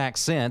haven't been back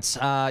since.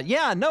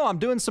 I'm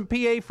doing some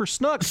PA for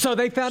Snook. So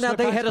they found out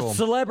they had a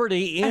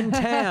celebrity in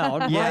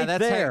town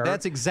there.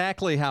 That's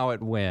exactly how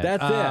it went.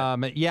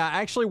 That's it. Yeah,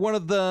 actually one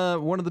of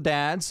the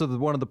dads, so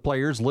one of the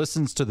players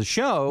listens to the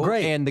show.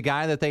 Great. And the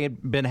guy that they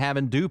had been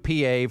having do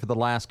PA for the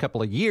last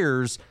couple of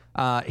years,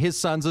 his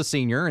son's a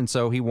senior, and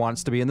so he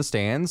wants to be in the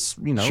stands,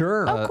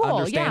 Sure. Oh, cool.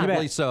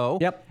 Understandably so.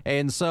 Yep.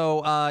 And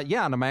so,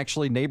 and I'm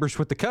actually neighbors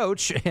with the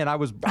coach, and I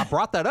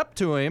brought that up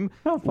to him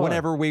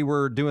whenever we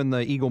were doing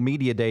the Eagle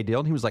Media Day deal,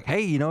 and he was like,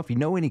 hey, if you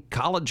know any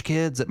college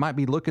kids that might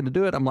be looking to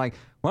do it, I'm like,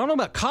 well, I don't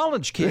know about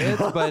college kids,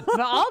 but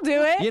I'll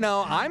do it.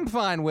 I'm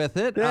fine with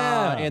it.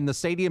 Yeah. And the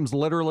stadium's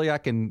literally, I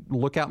can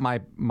look out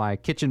my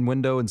kitchen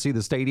window and see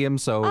the stadium.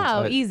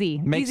 So easy.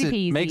 Makes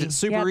it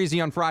super Yep.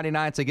 easy on Friday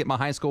nights. I get my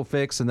high school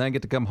fix and then I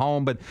get to come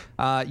home. But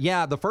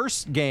the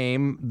first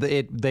game,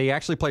 they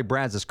actually played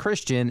Brazos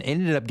Christian,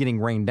 ended up getting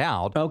rained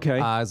out. Okay.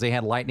 As they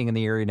had lightning in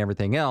the area and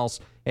everything else.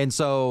 And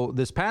so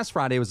this past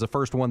Friday was the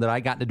first one that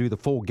I got to do the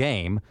full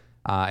game.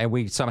 And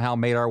we somehow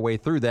made our way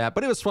through that.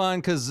 But it was fun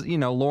because,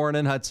 Lauren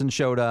and Hudson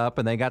showed up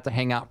and they got to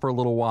hang out for a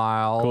little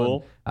while. Cool.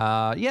 And,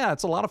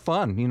 it's a lot of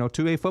fun.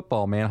 2A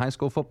football, man, high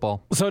school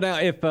football. So now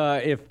if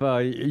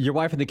your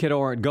wife and the kiddo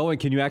aren't going,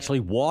 can you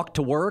actually walk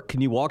to work? Can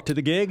you walk to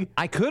the gig?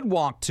 I could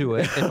walk to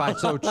it if I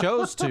so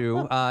chose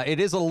to. It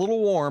is a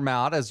little warm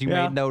out, as you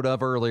made note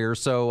of earlier,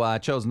 so I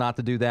chose not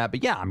to do that.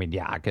 But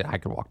I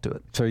could walk to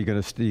it. So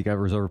you got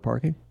reserved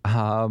parking?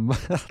 I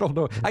don't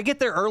know. I get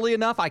there early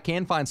enough. I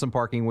can find some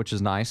parking, which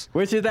is nice.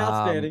 Which is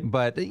outstanding.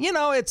 But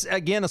it's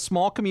again a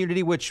small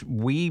community, which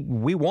we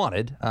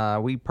wanted.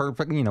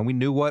 We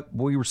knew what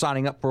we were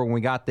signing up for when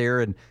we got there,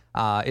 and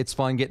it's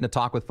fun getting to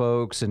talk with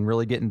folks and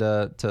really getting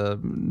to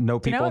know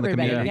people in the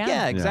community.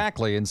 Yeah,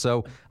 exactly. And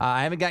so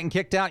I haven't gotten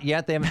kicked out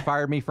yet. They haven't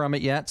fired me from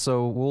it yet.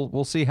 So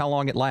we'll see how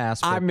long it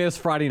lasts. I miss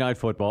Friday night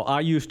football. I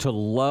used to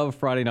love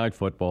Friday night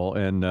football,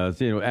 and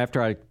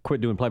after I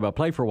quit doing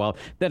play-by-play for a while,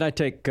 then I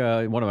take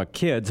one of my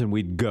kids and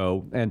we'd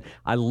go. And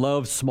I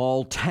love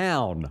small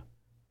town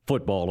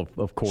football,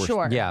 of course.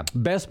 Sure. Yeah.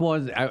 Best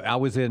was I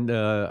was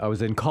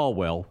in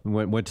Caldwell.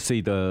 Went to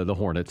see the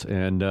Hornets,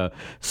 and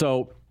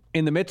so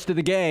in the midst of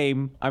the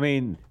game,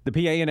 the PA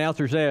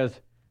announcer says,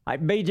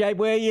 BJ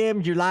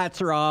Williams, your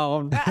lights are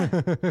on.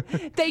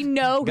 They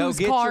know whose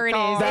car it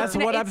is. That's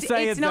what I'm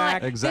saying, it's not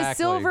Zach. Exactly. the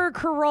silver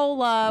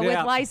Corolla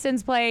with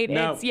license plate.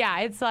 No.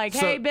 It's like,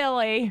 hey,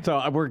 Billy.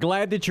 So we're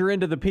glad that you're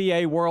into the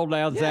PA world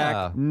now, Zach.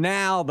 Yeah.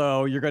 Now,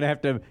 though, you're going to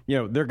have to,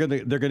 they're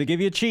going to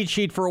give you a cheat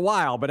sheet for a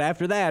while, but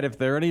after that, if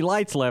there are any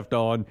lights left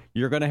on,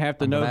 you're going to have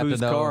to know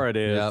whose car it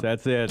is. Yep.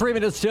 That's it. 3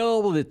 minutes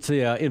till. It's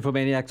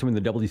Infomaniacs in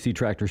the WC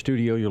Tractor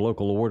Studio, your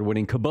local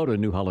award-winning Kubota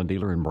New Holland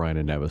dealer in Bryan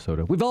and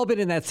Navasota. We've all been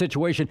in that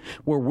situation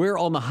where we're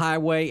on the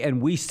highway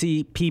and we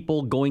see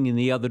people going in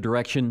the other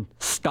direction,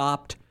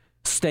 stopped,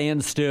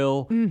 stand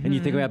still, and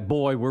you think about,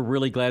 boy, we're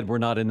really glad we're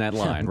not in that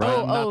line, right?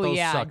 Oh, those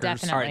yeah, suckers.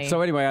 definitely. All right,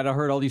 so anyway, I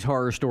heard all these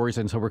horror stories,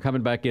 and so we're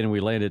coming back in, and we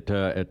landed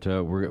at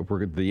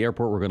the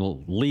airport. We're going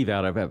to leave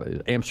out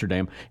of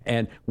Amsterdam,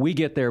 and we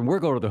get there, and we're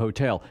going to the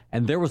hotel,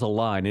 and there was a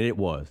line, and it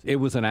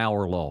was an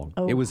hour long.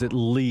 Oh. It was at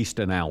least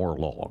an hour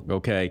long,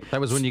 okay?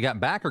 That was when you got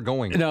back or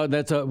going? No,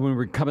 that's when we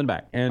were coming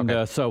back.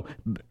 And so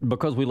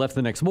because we left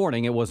the next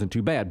morning, it wasn't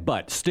too bad,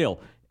 but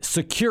still,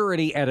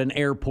 security at an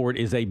airport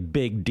is a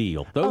big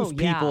deal. Those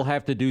people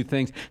have to do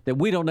things that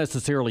we don't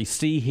necessarily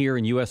see here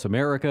in U.S.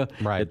 America.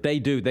 Right. That they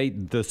do.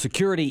 The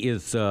security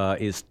is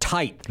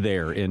tight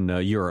there in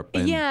Europe.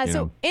 And,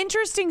 so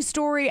interesting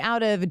story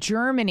out of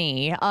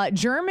Germany.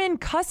 German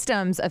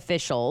customs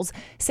officials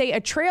say a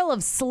trail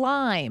of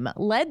slime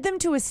led them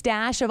to a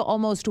stash of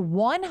almost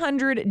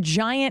 100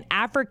 giant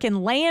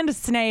African land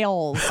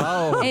snails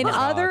and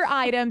other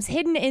items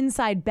hidden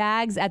inside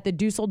bags at the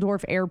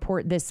Dusseldorf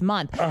airport this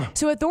month.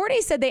 So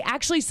Authorities said they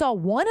actually saw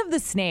one of the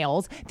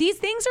snails. These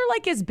things are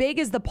like as big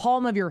as the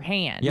palm of your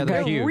hand. Yeah,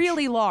 they're huge.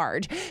 Really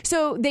large.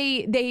 So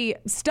they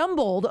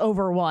stumbled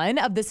over one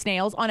of the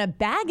snails on a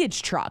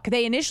baggage truck.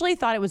 They initially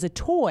thought it was a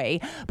toy,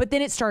 but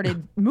then it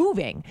started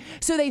moving.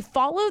 So they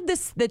followed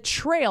the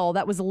trail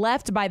that was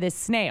left by this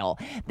snail.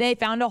 They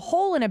found a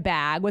hole in a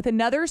bag with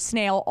another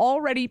snail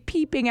already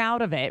peeping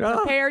out of it,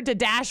 prepared to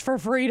dash for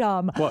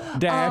freedom. What,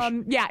 dash?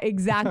 Yeah,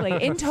 exactly.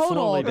 In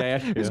total,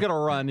 He's going to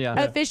run,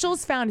 yeah.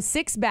 Officials found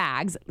 6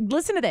 bags.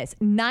 Listen to this.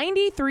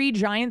 93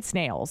 giant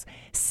snails,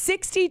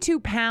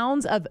 62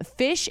 pounds of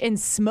fish and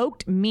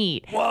smoked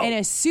meat, and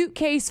a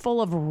suitcase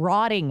full of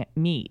rotting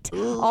meat.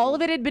 All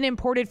of it had been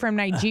imported from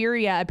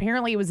Nigeria.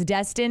 Apparently, it was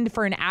destined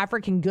for an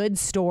African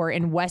goods store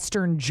in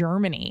Western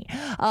Germany.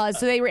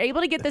 So they were able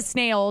to get the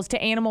snails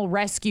to Animal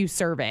Rescue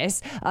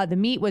Service. The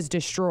meat was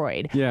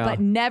destroyed. Yeah. But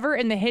never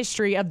in the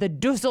history of the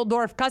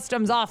Dusseldorf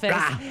Customs Office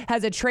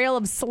has a trail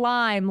of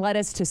slime led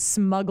us to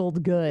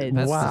smuggled goods.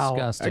 That's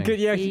disgusting.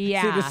 See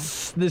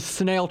this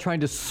snail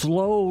trying to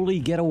slowly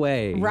get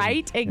away.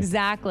 Right?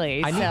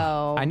 Exactly.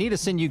 I need to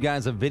send you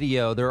guys a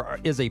video. There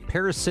is a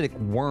parasitic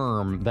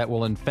worm that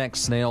will infect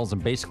snails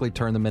and basically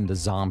turn them into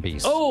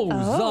zombies.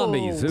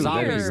 Zombies. Ooh,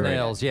 Zombie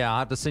snails. Yeah, I'll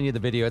have to send you the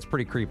video. It's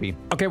pretty creepy.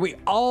 Okay, we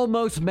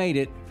almost made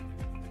it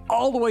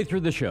all the way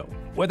through the show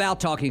without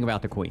talking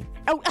about the Queen.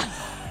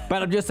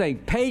 But I'm just saying,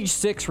 Page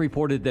 6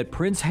 reported that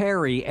Prince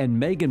Harry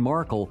and Meghan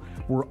Markle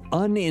were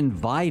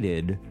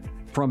uninvited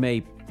from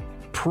a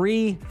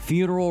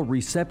pre-funeral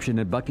reception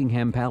at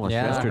Buckingham Palace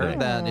yesterday. I heard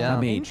that, yeah. I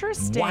mean,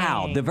 interesting.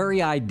 Wow, the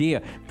very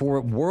idea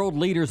for world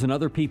leaders and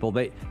other people.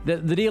 The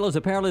deal is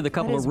apparently the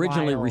couple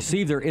originally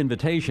received their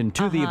invitation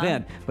to the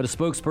event, but a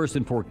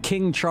spokesperson for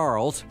King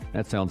Charles,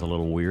 that sounds a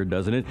little weird,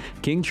 doesn't it?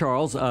 King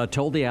Charles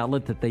told the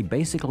outlet that they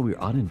basically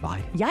were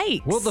uninvited.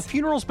 Yikes. Well, the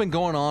funeral's been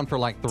going on for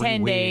like 3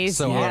 10 weeks, days,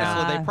 so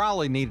honestly, they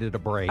probably needed a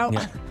break.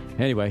 Yeah.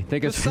 Anyway,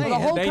 think it's the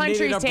whole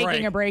country's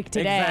taking a break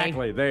today.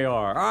 Exactly, they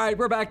are. All right,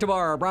 we're back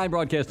tomorrow. Bryan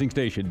Broadcasting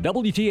Station,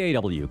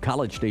 WTAW,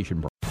 College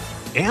Station.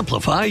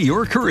 Amplify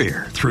your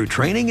career through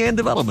training and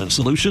development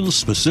solutions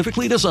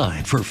specifically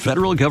designed for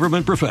federal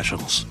government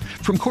professionals.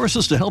 From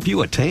courses to help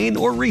you attain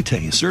or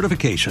retain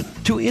certification,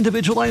 to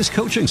individualized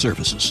coaching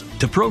services,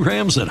 to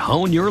programs that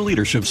hone your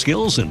leadership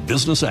skills and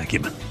business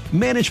acumen,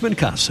 Management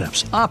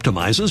Concepts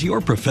optimizes your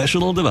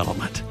professional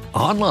development.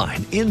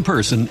 Online, in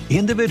person,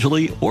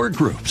 individually, or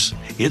groups,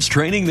 it's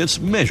training that's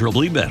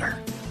measurably better.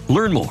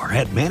 Learn more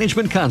at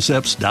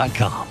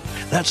managementconcepts.com.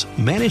 That's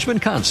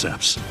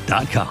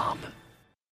managementconcepts.com.